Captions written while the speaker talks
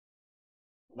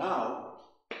Now,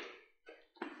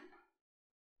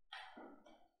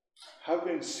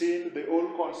 having seen the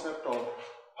old concept of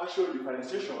partial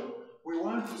differentiation, we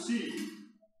want to see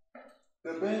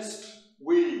the best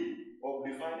way of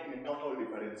defining a total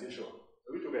differentiation.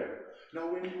 Are we together?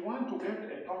 Now, when you want to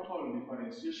get a total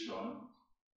differentiation,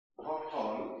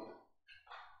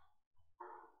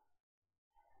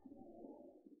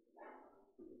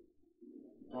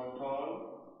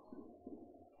 total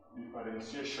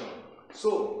differentiation.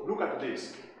 So, look at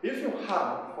this. If you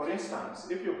have, for instance,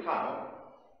 if you have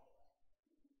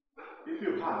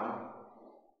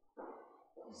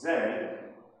z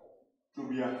to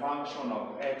be a function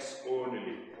of x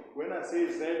only. When I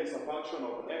say z is a function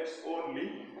of x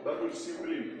only, that will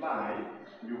simply imply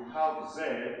you have z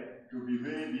to be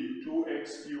maybe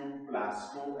 2x cubed plus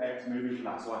 2x maybe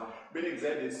plus 1. Meaning z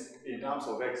is in terms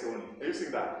of x only. Are you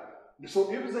seeing that?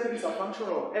 So if z is a function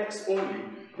of x only,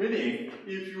 meaning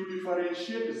if you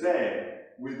differentiate z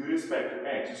with respect to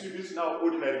x, you see this is now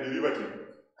ordinary derivative.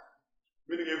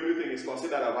 Meaning everything is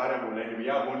considered a variable and we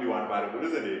have only one variable,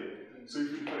 isn't it? So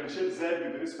if you differentiate z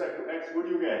with respect to x, what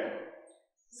do you get?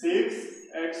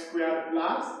 6x squared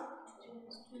plus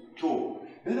 2.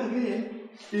 Then again,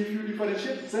 if you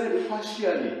differentiate z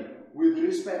partially with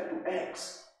respect to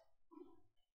x,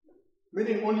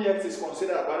 meaning only x is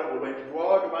considered a variable, but to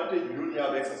our advantage, we only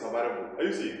have x as a variable. Are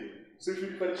you seeing? So if you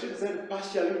differentiate z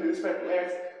partially with respect to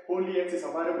x, only x is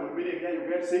a variable, meaning here you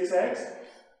get 6x.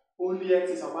 Only x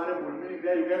is a variable, meaning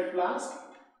there you get plus.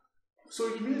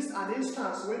 So it means an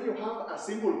instance when you have a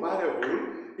single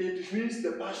variable, it means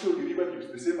the partial derivative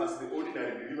is the same as the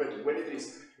ordinary derivative when it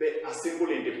is a single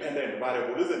independent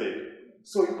variable, isn't it?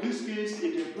 So in this case,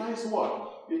 it implies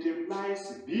what? It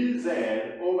implies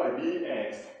dz over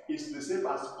dx is the same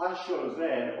as partial z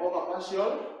over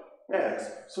partial x.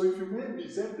 So if you make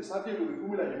dz the subject of the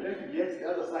formula and you take the x the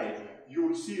other side, you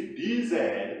will see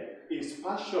dz is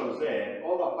partial z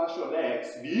over partial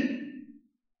x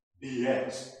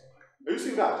dx. Are you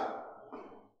seeing that?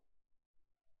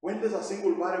 When there's a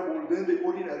single variable, then the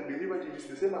ordinary derivative is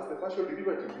the same as the partial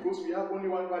derivative because we have only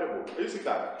one variable. Are you seeing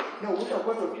that? Now, what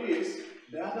about the case,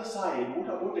 the other side, what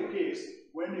about the case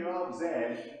when you have z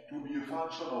to be a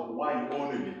function of y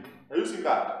only? Are you seeing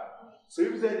that? So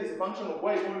if z is a function of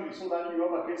y only, so that you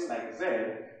have a case like z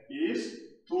is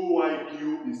 2y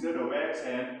cubed instead of x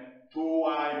and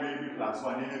 2y maybe plus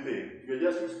 1, anything. We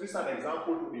just use this as an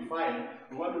example to define,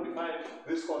 we want to define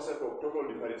this concept of total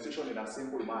differentiation in a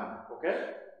simple manner,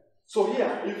 okay? So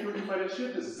here, if you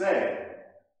differentiate z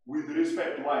with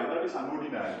respect to y, that is an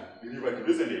ordinary derivative,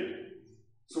 isn't it?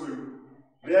 So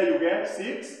there you get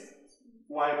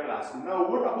 6y plus 2. Now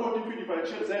what about if you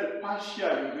differentiate z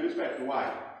partially with respect to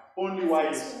y? Only y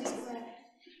is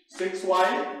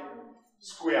 6y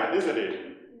squared, isn't it?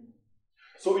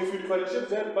 So if you differentiate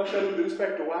z partially with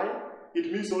respect to y,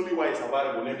 it means only y is a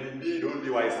variable, and indeed only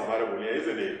y is a variable here,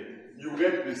 isn't it? You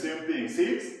get the same thing,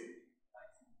 6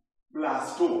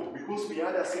 plus 2, because we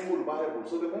had a single variable.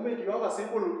 So the moment you have a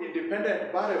single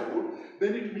independent variable,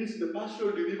 then it means the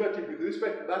partial derivative with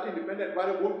respect to that independent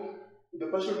variable, the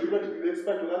partial derivative with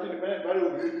respect to that independent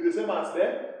variable will be the same as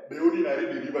the ordinary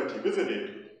derivative, isn't it?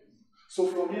 So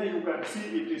from here you can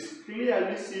see it is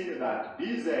clearly seen that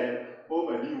dz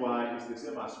over dy is the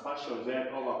same as partial z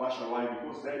over partial y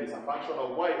because z is a function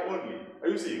of y only. Are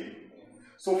you seeing?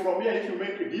 So from here, if you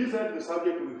make dz the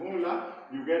subject of the formula,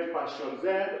 you get partial z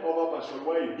over partial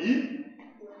y dy.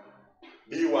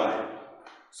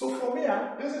 So from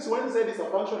here, this is when z is a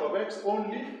function of x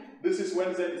only, this is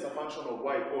when z is a function of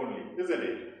y only, isn't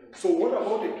it? So what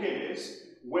about the case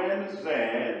when z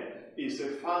is a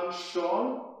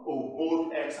function of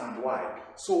both x and y?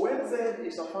 So when z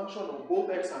is a function of both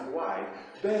x and y,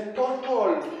 the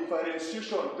total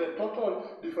differentiation, the total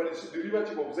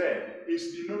derivative of z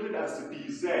is denoted as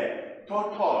dz.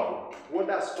 Total. What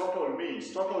does total mean?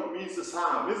 Total means the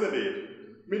sum, isn't it?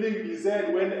 Meaning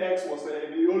dz when x was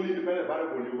the only independent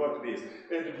variable, you got this.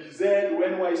 And dz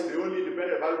when y is the only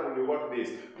independent variable, you got this.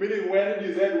 Meaning when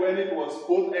dz when it was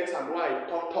both x and y,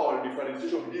 total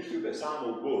differentiation gives you the sum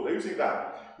of both. Are you seeing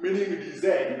that? Meaning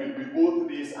dz will be both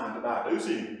this and that. Are you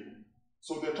seeing?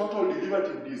 So the total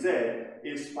derivative dz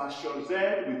is partial z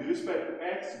with respect to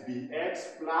x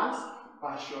dx plus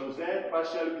partial z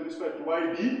partial with respect to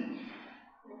y d.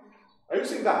 Are you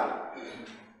seeing that?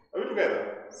 Are we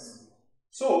together?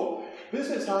 So this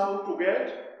is how to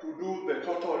get to do the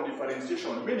total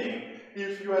differentiation. Meaning,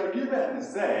 if you are given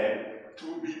z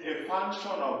to be a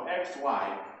function of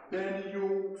xy, then if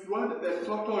you want the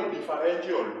total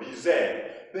differential dz,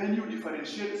 then you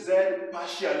differentiate z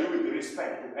partially with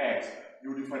respect to x.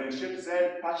 You differentiate z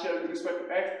partially with respect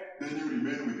to x, then you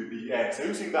remain with the the x. Are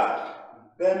you seeing that?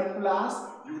 Then plus,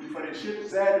 you differentiate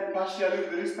z partially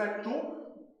with respect to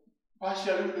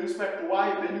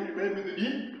y, then you remain with the d.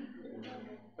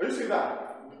 Are you seeing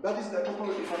that? That is the total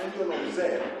differential of z.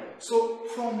 So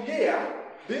from here,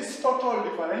 this total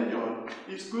differential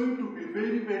is going to be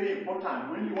very, very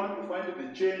important when you want to find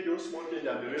the change or small change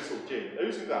and the rate of change. Are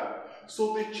you seeing that?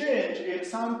 So the change in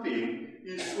something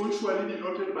is usually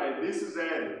denoted by this z,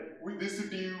 with this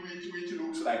d which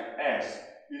looks like s,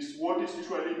 is what is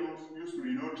usually used to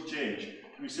denote change.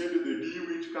 We said that the d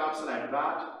which comes like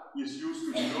that is used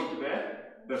to denote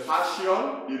the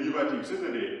partial derivatives,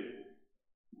 isn't it?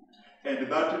 And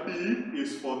that d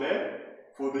is for the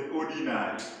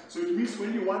ordinary. So it means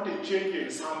when you want a change in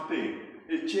something,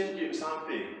 it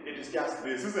is just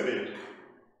this, isn't it?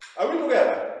 Are we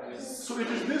together? Yes. So it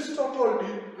is this total,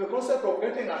 the concept of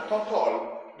getting a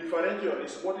total differential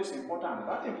is what is important.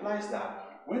 That implies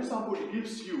that when somebody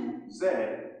gives you z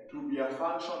to be a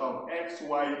function of x,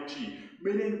 y, t,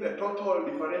 meaning the total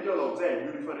differential of z,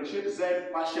 you differentiate z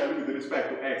partially with respect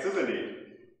to x, isn't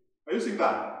it? Are you seeing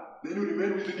that? Then you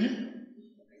remain with the d.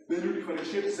 Then you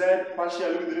differentiate z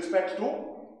partially with respect to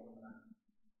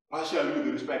y.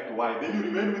 Then you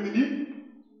remain with the d.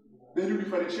 Then you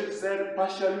differentiate z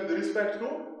partially with respect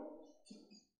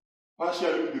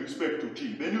to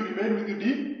t. Then you remain with the d.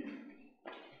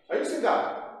 Are you seeing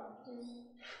that?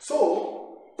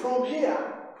 So from here,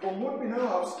 from what we now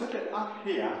have stated up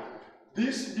here,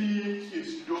 this d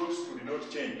is used to denote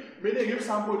change. Meaning if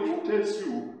somebody tells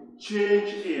you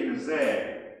change in z,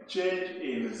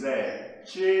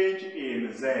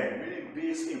 meaning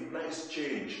this implies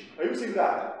change. Are you seeing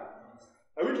that?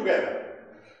 Are we together?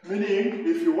 Meaning,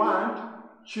 if you want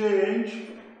change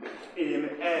in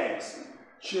x,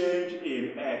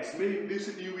 meaning this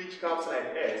d which comes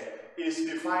like s, is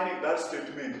defining that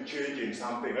statement change in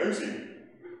something. Are you seeing?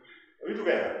 Are we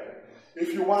together?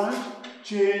 If you want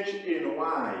change in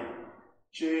y.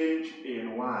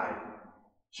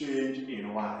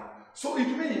 So it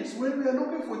means when we are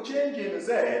looking for change in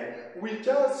z, we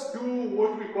just do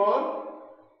what we call,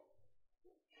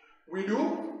 we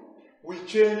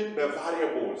change the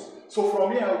variables. So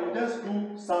from here, we just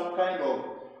do some kind of,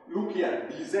 look here,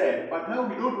 dz, but now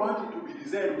we don't want it to be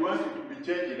dz, we want it to be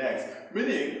change in x.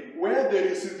 Meaning, where there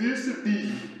is this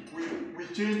d, we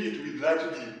change it with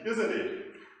that d, isn't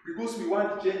it? Because we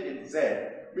want change in z.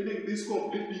 Meaning this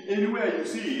completely, anywhere you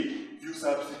see it, you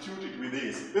substitute it with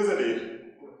this, isn't it?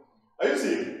 Are you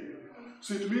seeing?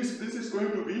 So it means this is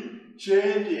going to be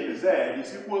change in z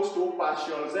is equals to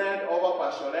partial z over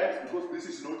partial x, because this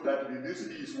is not that d, this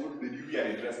d is what the d we are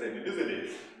interested in, isn't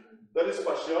it? That is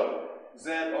partial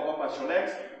z over partial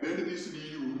x, then this d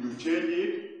you change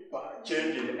it,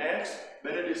 change in x,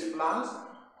 then it is plus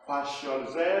partial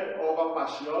z over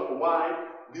partial y,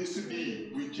 this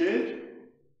d we change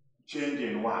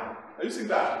in y. Are you seeing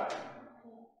that?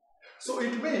 So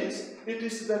it means it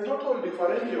is the total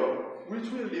differential which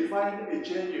will define a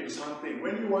change in something.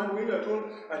 When you are told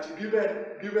that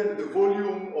given the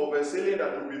volume of a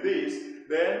cylinder to be this,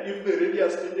 then if the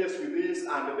radius changes with this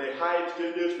and the height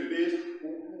changes with this,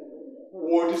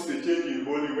 what is the change in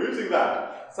volume? Are you seeing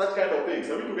that? Such kind of things.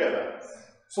 Are we together?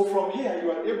 So from here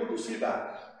you are able to see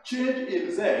that change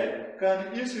in z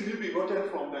can easily be gotten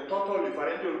from the total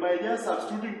differential by just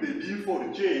substituting the d for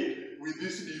change with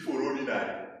this d for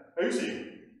ordinary. Are you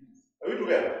seeing? Are we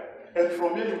together? And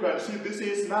from here you can see this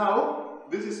is now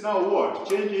what?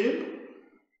 Change in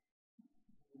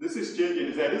z,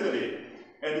 isn't it?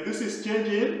 And this is change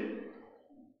in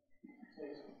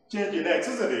x,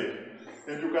 isn't it?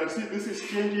 And you can see this is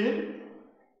change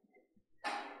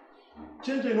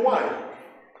in y.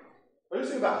 Are you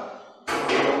seeing that?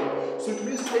 So it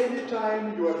means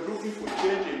anytime you are looking for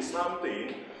change in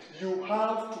something, you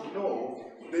have to know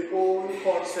the whole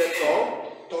concept of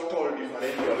total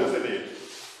differential, isn't it?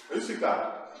 Are you seeing that?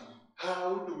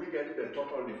 How do we get the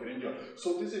total differential?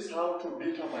 So this is how to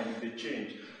determine the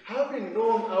change. Having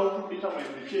known how to determine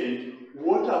the change,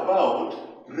 what about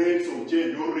rates of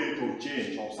change or rate of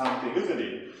change of something, isn't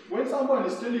it? When someone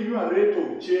is telling you a rate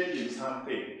of change in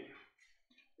something,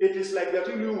 it is like they're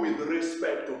telling you with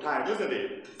respect to time, isn't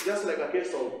it? Just like a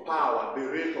case of power, the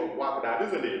rate of work done,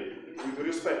 isn't it? With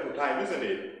respect to time, isn't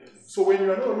it? So when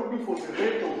you are now looking for the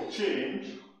rate of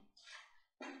change,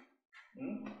 I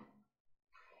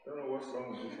don't know what's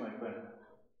wrong with my pen.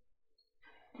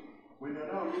 When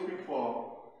you're now looking for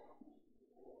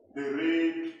the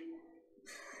rate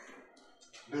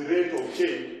of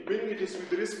change, meaning it is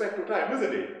with respect to time,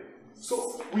 isn't it?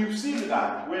 So we've seen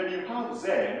that when you have z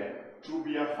to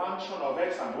be a function of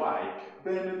x and y,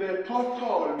 then the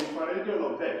total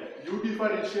differential of z, you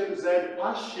differentiate z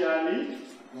partially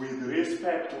with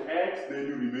respect to x, then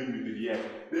you remain with the x.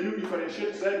 Then you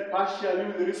differentiate z partially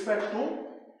with respect to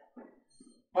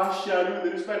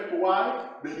y,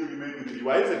 then you remain with the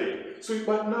y, isn't it? So,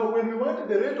 but now when we want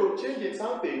the rate of change in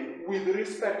something with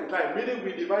respect to time, meaning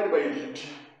we divide by dt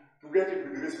to get it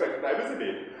with respect to time, isn't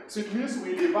it? So it means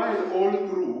we divide all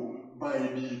through by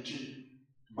dt.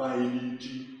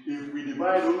 If we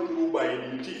divide all through by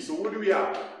dt, so what do we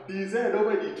have? dz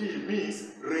over dt means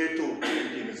rate of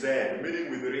change in z, meaning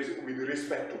with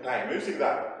respect to time. Are you seeing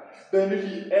that? Then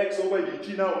dx over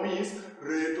dt now means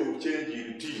rate of change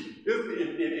in t,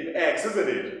 in x, isn't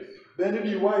it? Then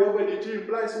dy over dt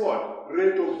implies what?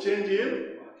 Rate of change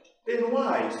in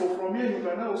y. So from here you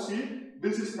can now see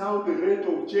this is now the rate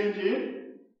of change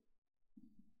in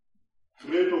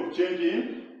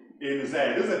z,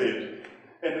 isn't it?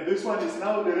 And this one is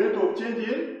now the rate of change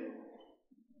in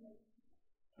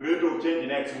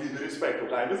x with respect to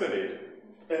time, isn't it?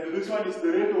 And this one is the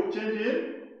rate of change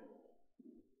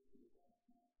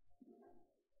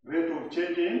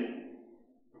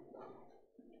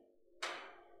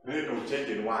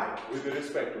in y with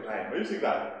respect to time. Are you seeing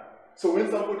that? So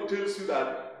when somebody tells you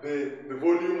that the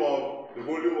volume of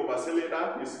a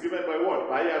cylinder is given by what?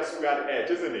 Pi r squared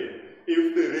h, isn't it?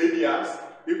 If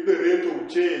the rate of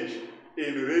change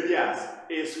in radius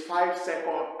is 5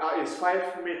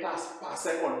 meters per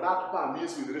second, that per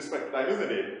means with respect to time,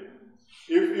 isn't it?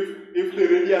 If the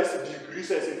radius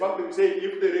decreases, in fact, we say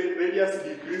if the radius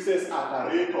decreases at a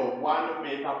rate of 1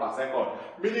 meter per second,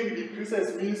 meaning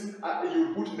decreases means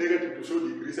you put negative to show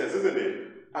decreases, isn't it?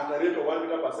 At a rate of 1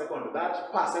 meter per second, that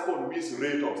per second means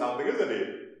rate of something, isn't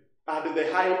it? And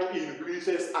the height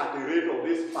increases at the rate of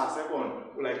this per second,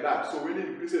 like that. So when it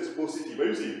increases positive,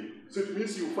 you see? So it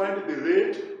means you find the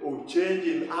rate of change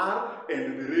in R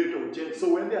and the rate of change. So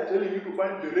when they are telling you to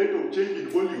find the rate of change in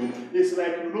volume, it's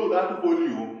like you know that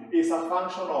volume is a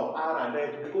function of R and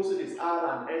H, because it is R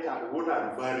and H are what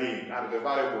are varying, are the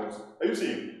variables. Are you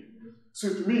seeing? So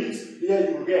it means here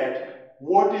you get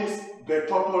what is the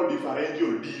total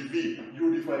differential dV.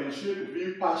 You differentiate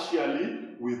V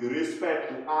partially with respect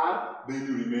to R, then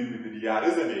you remain with the dr,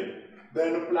 isn't it?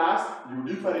 Then plus you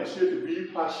differentiate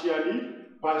V partially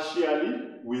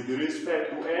with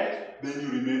respect to h, then you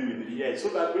remain with the h. So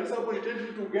that when somebody tells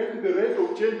you to get the rate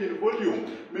of change in volume,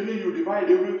 meaning you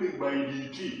divide everything by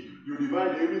dt,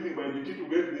 to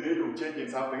get the rate of change in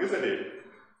something, isn't it?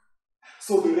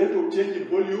 So the rate of change in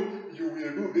volume, you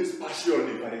will do this partial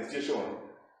differentiation.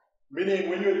 Meaning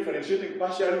when you're differentiating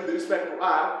partially with respect to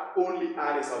R, only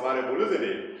R is a variable, isn't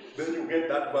it? Then you get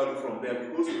that value from there,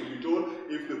 because you'll be told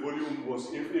if the volume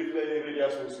was, if the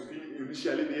radius was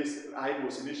initially this, height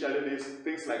was initially this,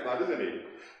 things like that, isn't it?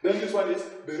 Then this one is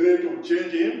the rate of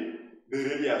change in the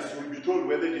radius. You'll be told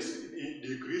whether it is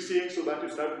decreasing so that you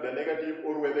start with the negative,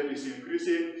 or whether it is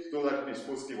increasing so that it is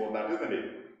positive on that, isn't it?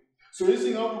 So you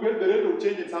see how to get the rate of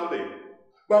change in something.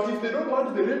 But if they don't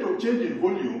want the rate of change in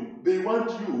volume, they want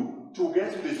you to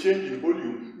get the change in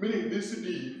volume, meaning this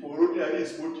D for ordinary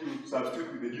is what you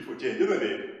substitute with the D for change, isn't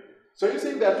it? So you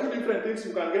see there are two different things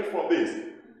you can get from this.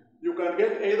 You can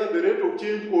get either the rate of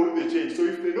change or the change. So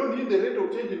if they don't need the rate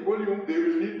of change in volume, they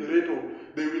will need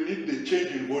the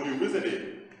change in volume, isn't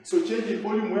it? So change in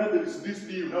volume, where there is this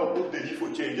D, you now put the D for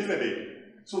change, isn't it?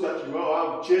 So that you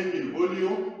now have change in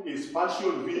volume is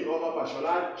partial V over partial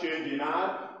R, change in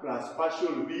R, plus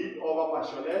partial V over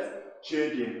partial S,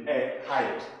 change in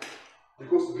height.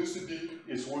 Because this D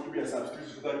is what we are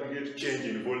substituting so that we get change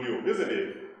in volume, isn't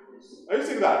it? Are you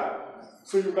seeing that?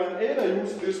 So you can either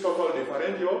use this total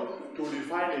differential to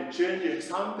define a change in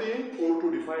something, or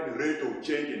to define the rate of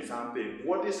change in something.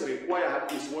 What is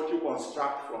required is what you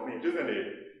construct from it, isn't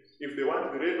it? If they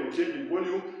want the rate of change in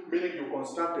volume, meaning you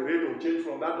construct the rate of change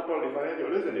from that total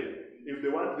differential, isn't it? If they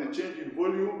want the change in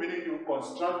volume, meaning you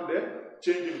construct the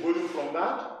change in volume from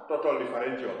that total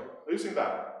differential. Are you seeing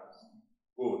that?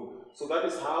 Good. So that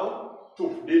is how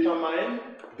to determine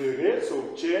the rates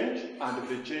of change and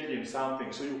the change in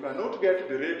something. So you cannot get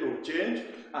the rate of change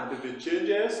and the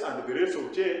changes and the rates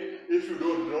of change if you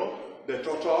don't know the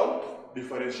total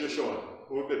differentiation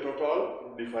or the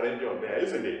total differential there,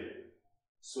 isn't it?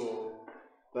 So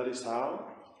that is how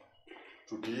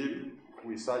to deal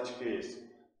with such case.